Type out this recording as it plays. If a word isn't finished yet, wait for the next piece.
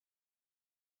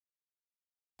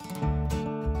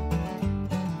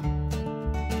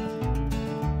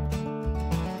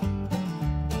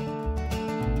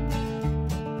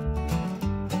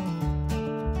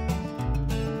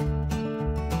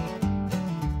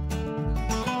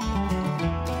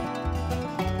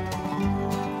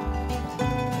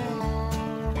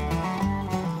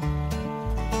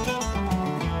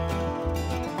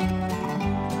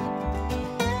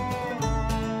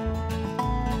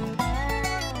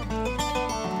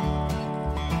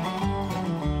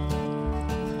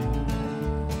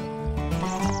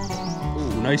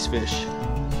nice fish.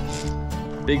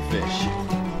 Big fish.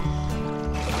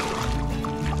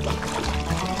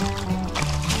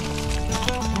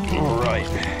 All right.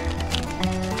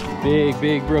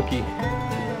 Big brookie.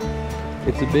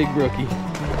 It's a big brookie.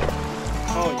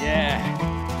 Oh yeah.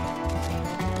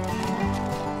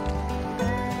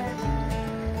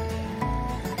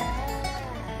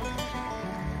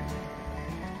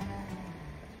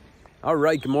 All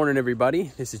right, good morning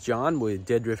everybody. This is John with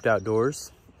Dead Drift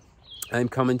Outdoors. I'm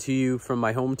coming to you from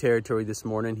my home territory this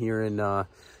morning here in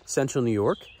central New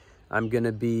York. I'm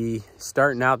gonna be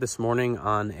starting out this morning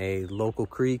on a local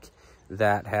creek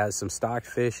that has some stocked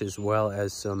fish as well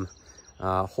as some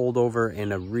holdover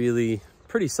and a really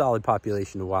pretty solid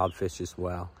population of wild fish as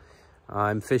well.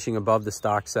 I'm fishing above the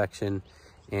stock section,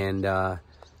 and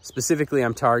specifically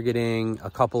I'm targeting a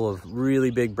couple of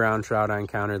really big brown trout I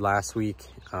encountered last week.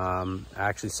 I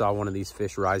actually saw one of these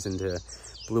fish rise into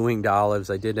blue-winged olives.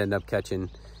 I did end up catching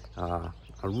a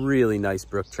really nice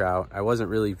brook trout. I wasn't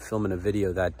really filming a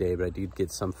video that day, but I did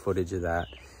get some footage of that.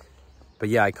 But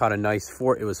yeah, I caught a nice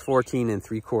it was 14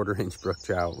 3/4 inch brook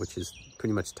trout, which is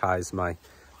pretty much ties my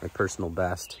personal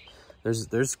best.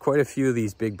 There's quite a few of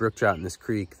these big brook trout in this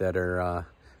creek that are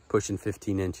pushing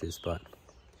 15 inches,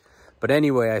 but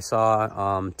anyway, I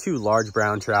saw two large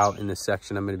brown trout in this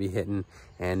section I'm going to be hitting,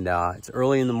 and it's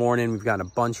early in the morning. We've gotten a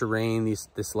bunch of rain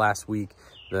this last week.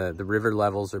 The river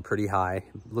levels are pretty high.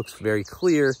 It looks very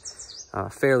clear,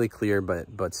 fairly clear,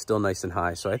 but still nice and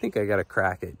high. So I think I got a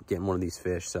crack at getting one of these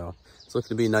fish. So it's looking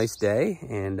to be a nice day,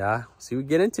 and see what we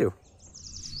get into.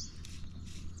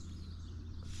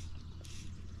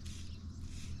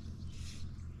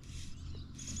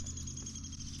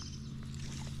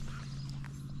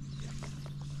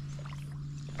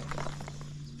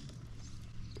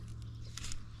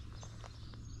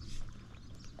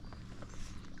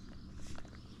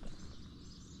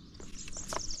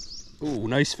 Ooh,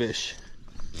 nice fish.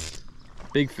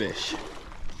 Big fish.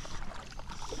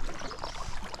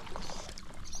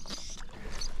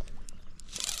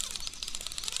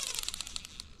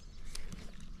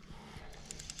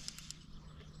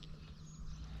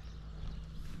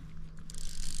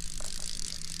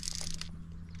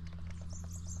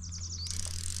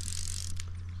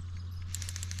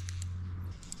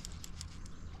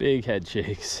 Big head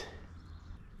shakes.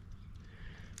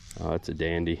 Oh, it's a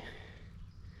dandy.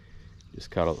 Just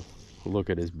gotta look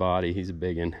at his body. He's a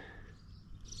big one.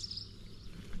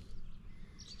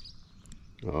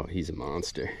 Oh, he's a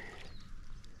monster.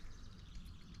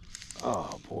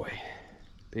 Oh boy,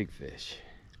 big fish.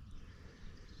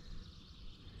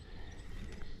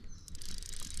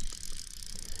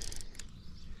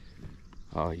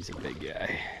 Oh, he's a big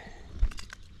guy.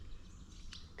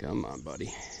 Come on,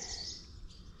 buddy.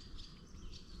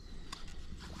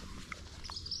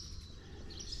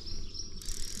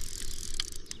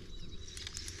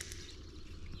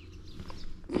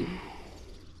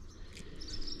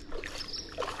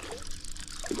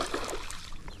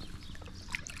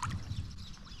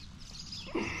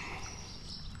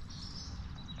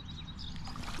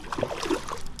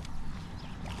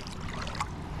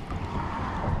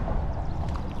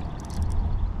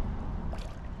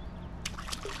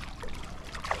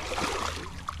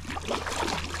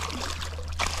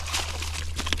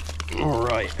 All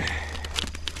right,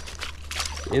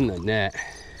 in the net.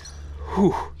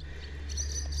 Whew.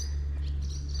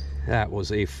 That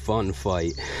was a fun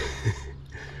fight.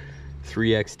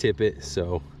 3X tippet,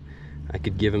 so I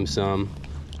could give him some,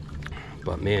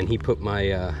 but man, he put my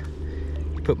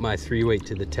 3-weight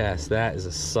to the test. That is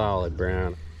a solid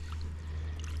brown.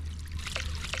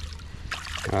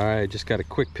 All right, just got a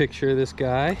quick picture of this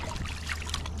guy.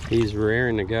 He's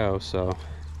raring to go, so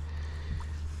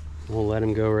we'll let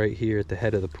him go right here at the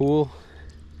head of the pool.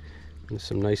 With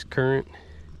some nice current.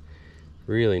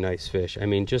 Really nice fish. I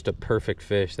mean, just a perfect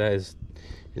fish. That is,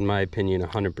 in my opinion,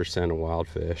 100% a wild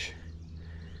fish.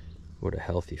 What a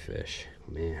healthy fish,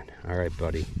 man. All right,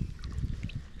 buddy.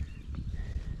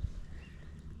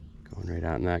 Going right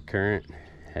out in that current,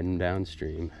 heading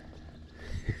downstream.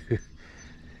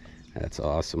 That's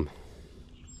awesome.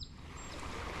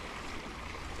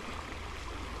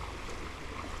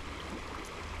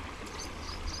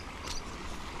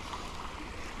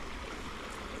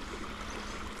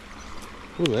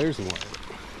 Ooh, there's one.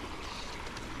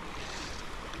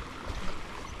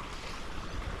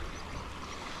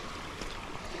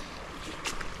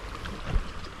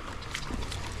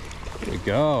 There we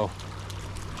go.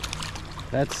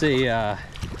 That's a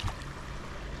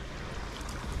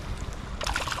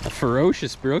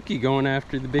ferocious brookie going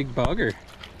after the big bugger.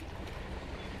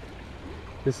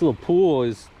 This little pool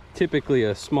is typically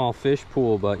a small fish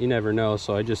pool, but you never know,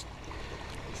 so I just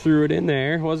threw it in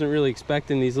there. Wasn't really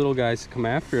expecting these little guys to come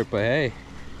after it, but hey,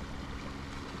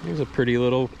 there's a pretty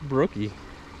little brookie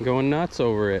going nuts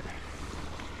over it.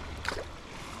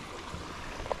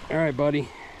 All right, buddy.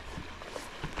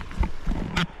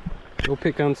 Go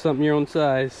pick on something your own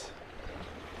size.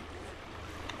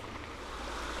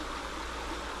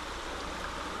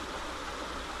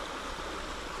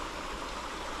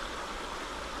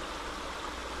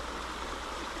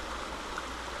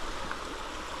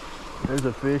 There's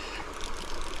a fish.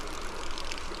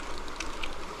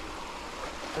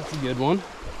 That's a good one.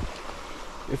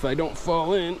 If I don't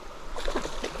fall in,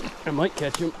 I might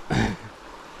catch him.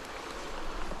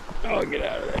 Oh, get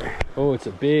out of there. Oh, it's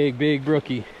a big, big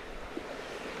brookie.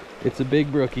 It's a big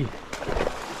brookie.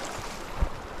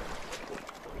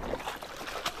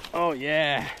 Oh,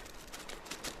 yeah.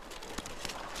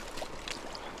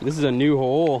 This is a new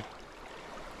hole.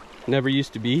 Never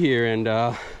used to be here, and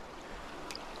I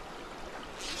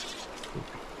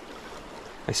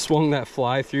swung that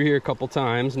fly through here a couple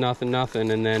times, nothing,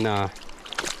 and then I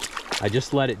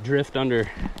just let it drift under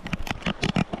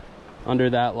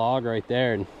that log right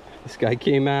there, and this guy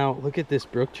came out. Look at this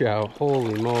brook trout.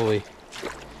 Holy moly.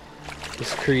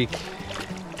 This creek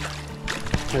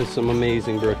has some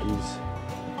amazing brookies.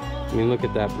 I mean, look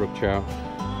at that brook trout.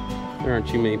 There aren't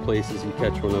too many places you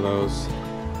catch one of those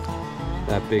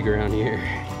that big around here.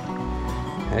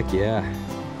 Heck yeah.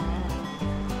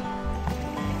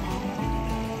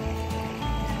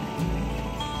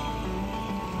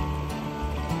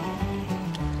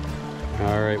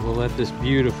 All right, we'll let this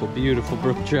beautiful, beautiful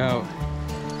brook trout.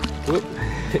 Whoop,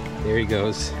 there he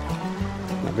goes.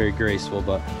 Not very graceful,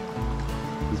 but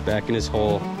he's back in his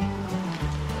hole.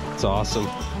 It's awesome.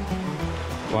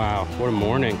 Wow, what a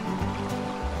morning.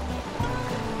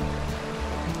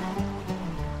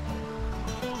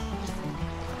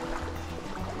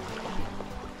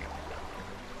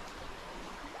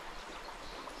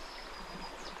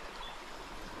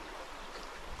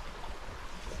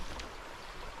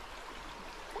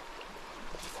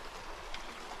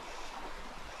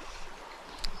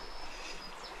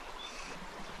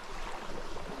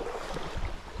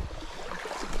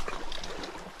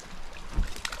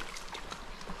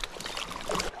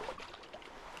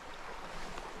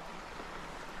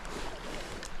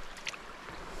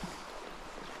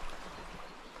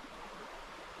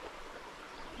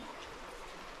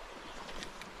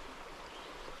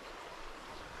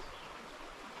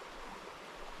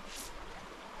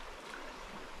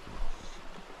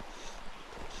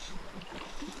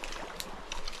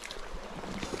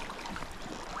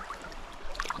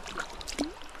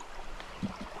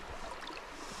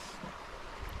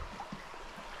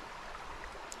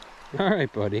 All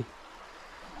right, buddy.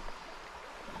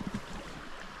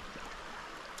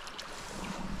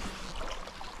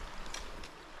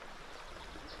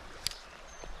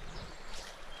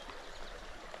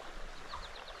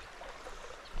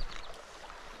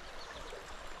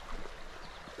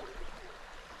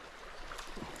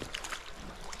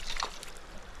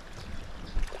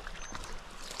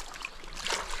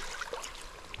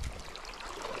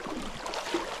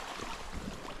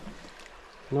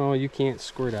 No, you can't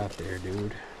squirt out there,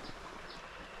 dude.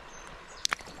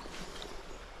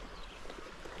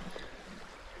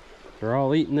 They're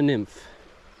all eating the nymph.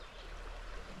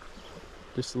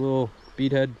 Just a little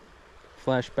beadhead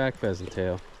flashback pheasant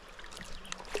tail.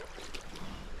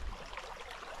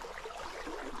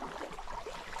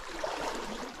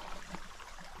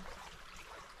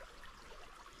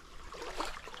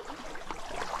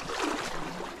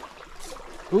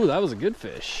 Ooh, that was a good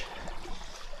fish.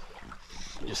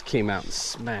 Just came out and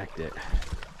smacked it.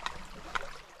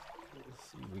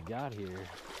 Let's see what we got here.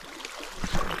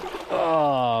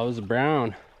 Oh, it was a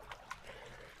brown.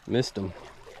 Missed him.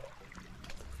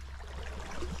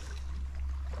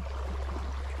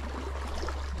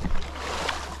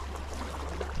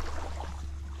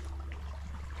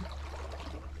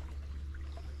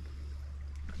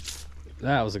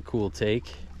 That was a cool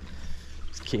take.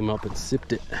 Just came up and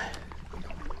sipped it.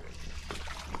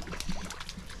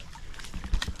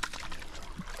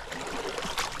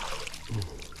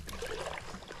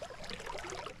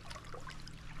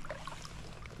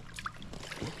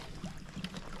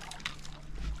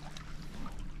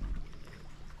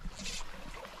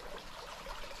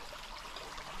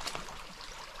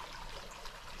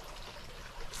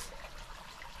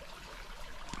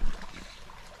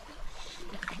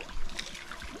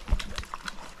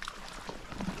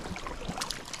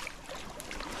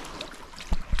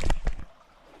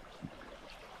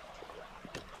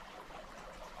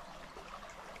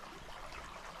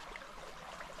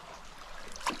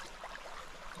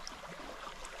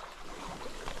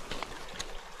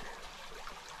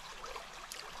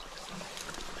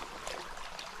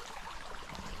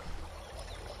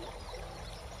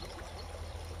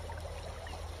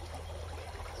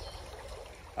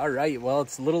 All right, well,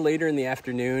 it's a little later in the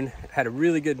afternoon. Had a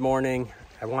really good morning.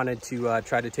 I wanted to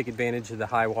try to take advantage of the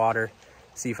high water,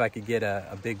 see if I could get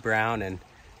a big brown, and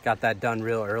got that done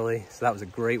real early. So that was a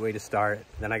great way to start.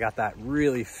 Then I got that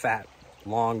really fat,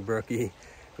 long brookie,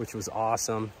 which was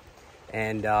awesome.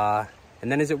 And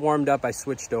then as it warmed up, I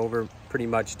switched over pretty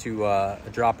much to a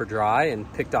dropper dry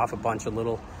and picked off a bunch of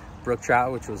little brook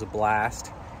trout, which was a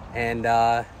blast. And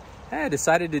I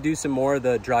decided to do some more of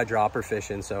the dry dropper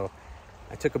fishing. So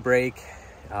I took a break,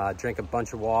 drank a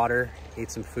bunch of water, ate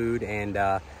some food, and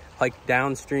hiked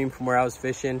downstream from where I was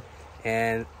fishing.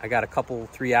 And I got a couple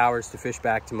 3 hours to fish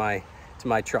back to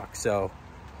my truck. So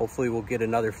hopefully we'll get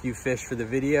another few fish for the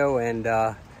video. And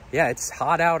yeah, it's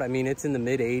hot out. I mean, it's in the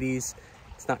mid 80s.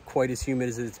 It's not quite as humid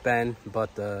as it's been,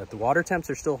 but the water temps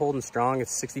are still holding strong.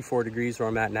 It's 64 degrees where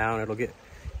I'm at now, and it'll get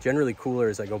generally cooler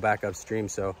as I go back upstream.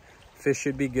 So fish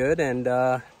should be good, and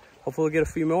hopefully we'll get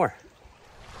a few more.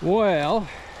 Well,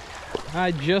 I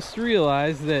just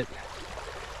realized that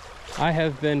I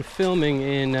have been filming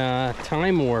in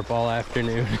time warp all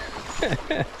afternoon.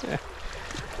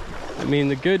 I mean,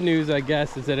 the good news, I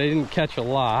guess, is that I didn't catch a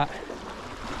lot,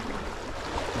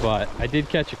 but I did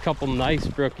catch a couple nice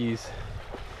brookies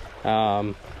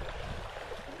down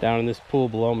in this pool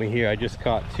below me here. I just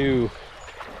caught 2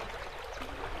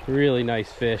 really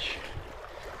nice fish.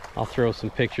 I'll throw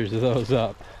some pictures of those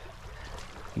up.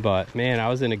 But man, I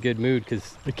was in a good mood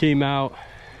because I came out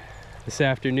this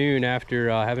afternoon after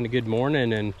having a good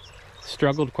morning and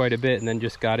struggled quite a bit, and then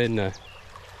just got in a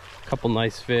couple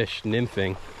nice fish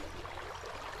nymphing.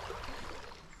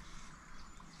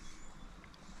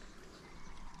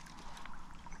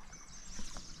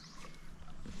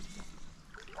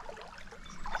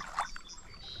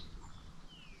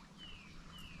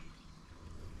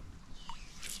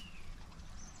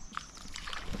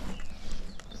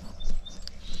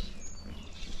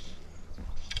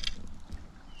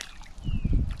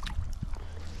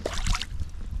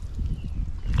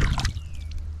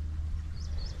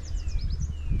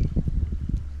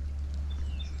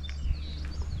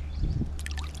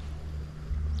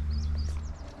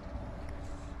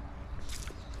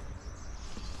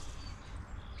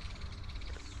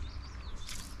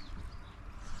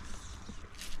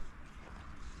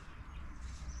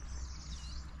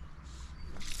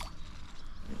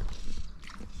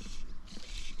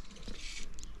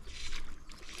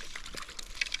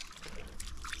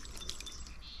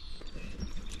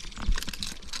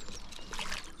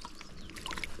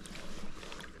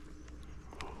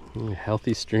 A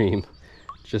healthy stream,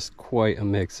 just quite a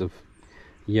mix of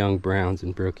young browns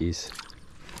and brookies.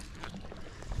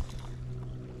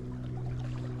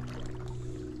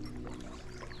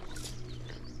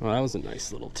 Well, that was a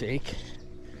nice little take.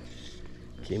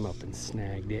 Came up and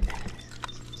snagged it.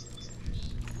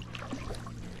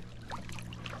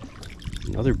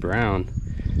 Another brown.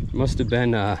 Must have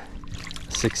been a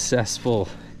successful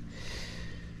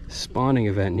spawning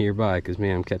event nearby, because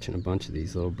man, I'm catching a bunch of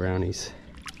these little brownies.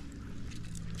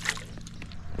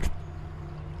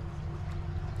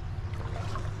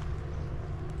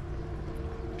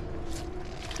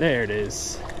 There it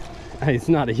is. It's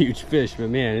not a huge fish,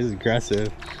 but man, it's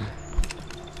aggressive.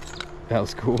 That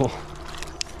was cool.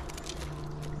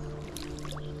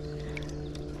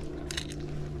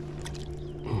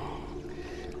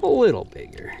 A little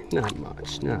bigger, not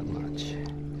much, not much.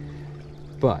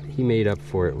 But he made up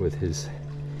for it with his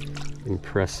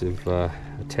impressive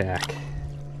attack.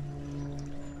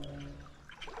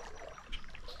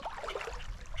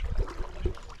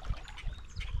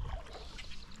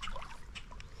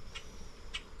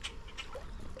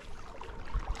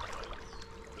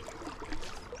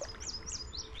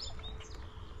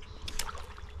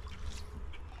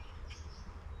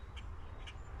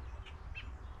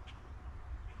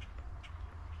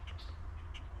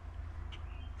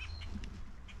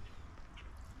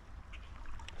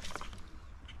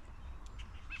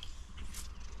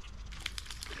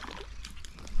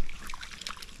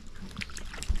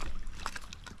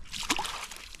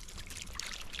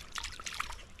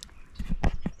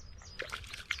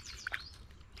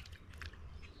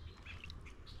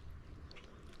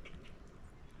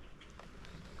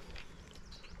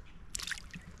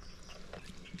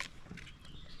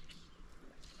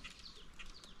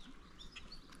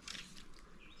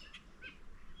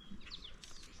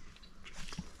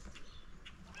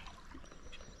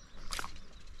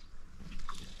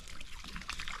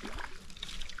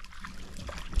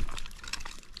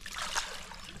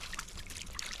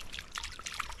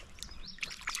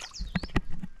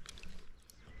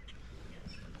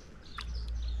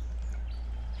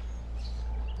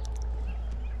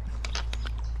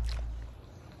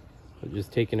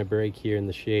 Just taking a break here in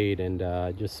the shade, and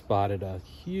just spotted a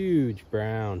huge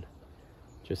brown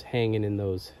just hanging in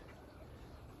those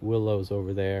willows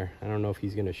over there. I don't know if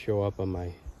he's gonna show up on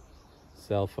my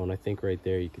cell phone. I think right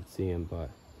there you could see him, but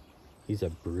he's a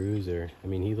bruiser. I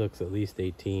mean, he looks at least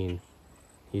 18.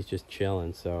 He's just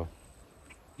chilling, so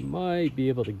might be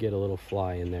able to get a little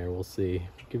fly in there. We'll see.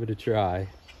 Give it a try.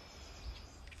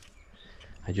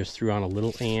 I just threw on a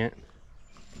little ant.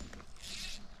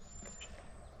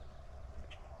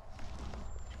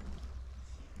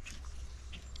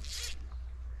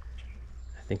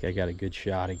 I think I got a good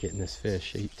shot at getting this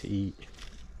fish to eat.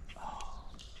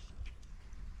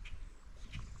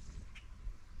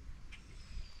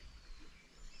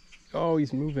 Oh,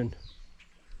 he's moving.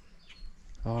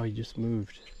 Oh, he just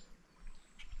moved.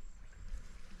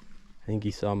 I think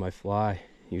he saw my fly.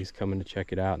 He was coming to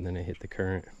check it out, and then it hit the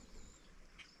current.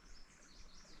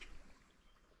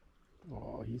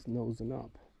 Oh, he's nosing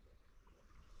up.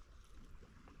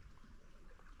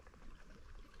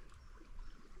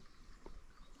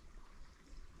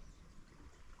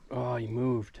 Oh, he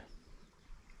moved.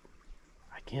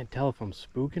 I can't tell if I'm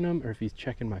spooking him or if he's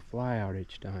checking my fly out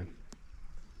each time.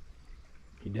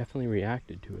 He definitely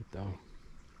reacted to it though.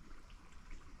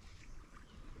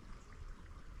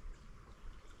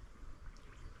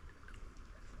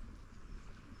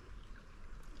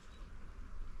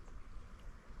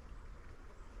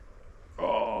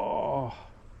 Oh,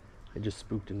 I just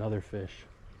spooked another fish.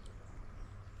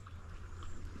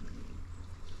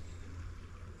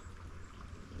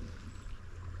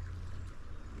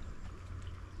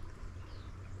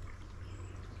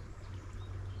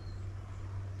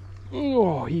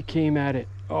 Oh, he came at it.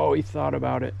 Oh, he thought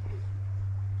about it.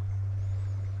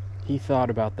 He thought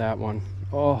about that one.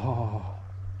 Oh.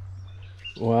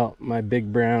 Well, my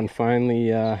big brown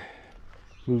finally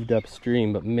moved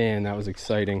upstream, but man, that was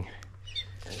exciting.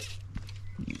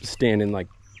 Standing like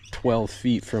 12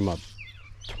 feet from a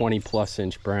 20+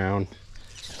 inch brown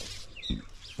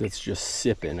that's just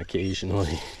sipping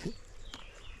occasionally.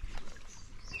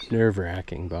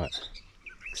 Nerve-wracking, but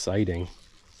exciting.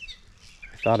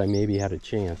 I thought I maybe had a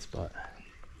chance, but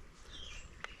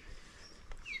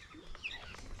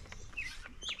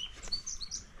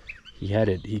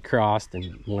he crossed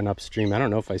and went upstream. I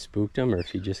don't know if I spooked him or if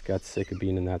he just got sick of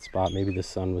being in that spot. Maybe the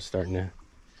sun was starting to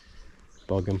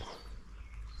bug him.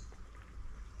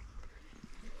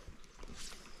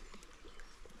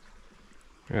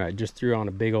 All right, just threw on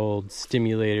a big old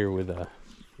stimulator with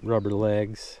rubber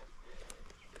legs.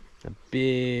 A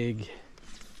big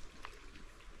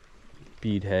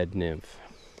beadhead nymph.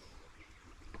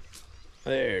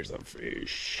 There's a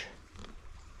fish.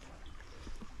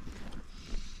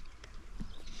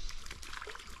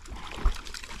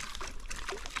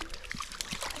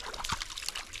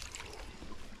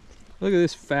 Look at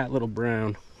this fat little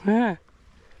brown.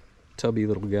 Tubby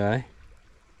little guy.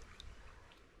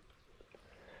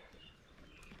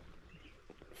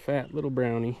 Fat little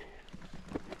brownie.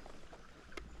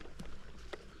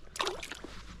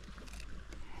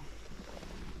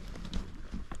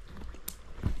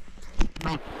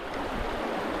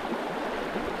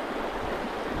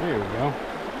 There we go.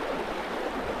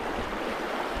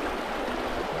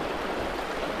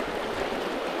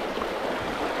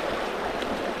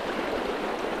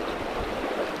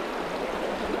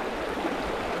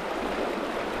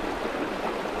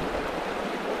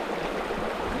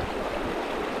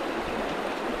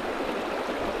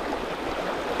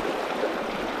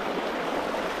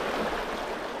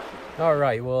 All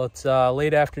right, well, it's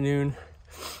late afternoon.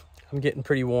 I'm getting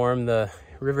pretty warm. The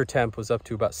river temp was up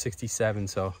to about 67,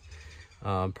 so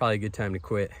probably a good time to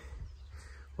quit.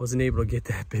 Wasn't able to get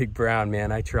that big brown,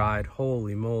 man. I tried.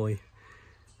 Holy moly.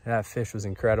 That fish was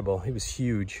incredible. He was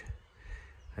huge.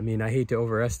 I mean, I hate to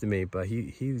overestimate, but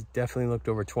he definitely looked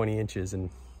over 20 inches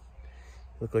and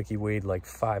looked like he weighed like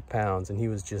 5 pounds, and he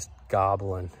was just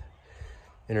gobbling,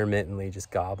 intermittently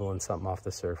just gobbling something off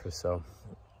the surface. So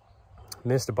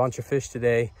missed a bunch of fish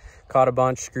today, caught a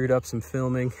bunch, screwed up some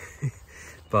filming,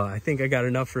 but I think I got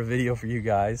enough for a video for you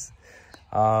guys.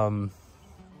 So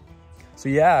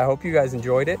yeah, I hope you guys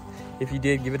enjoyed it. If you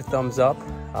did, give it a thumbs up.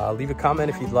 Leave a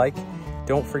comment if you'd like.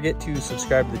 Don't forget to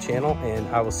subscribe to the channel, and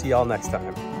I will see y'all next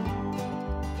time.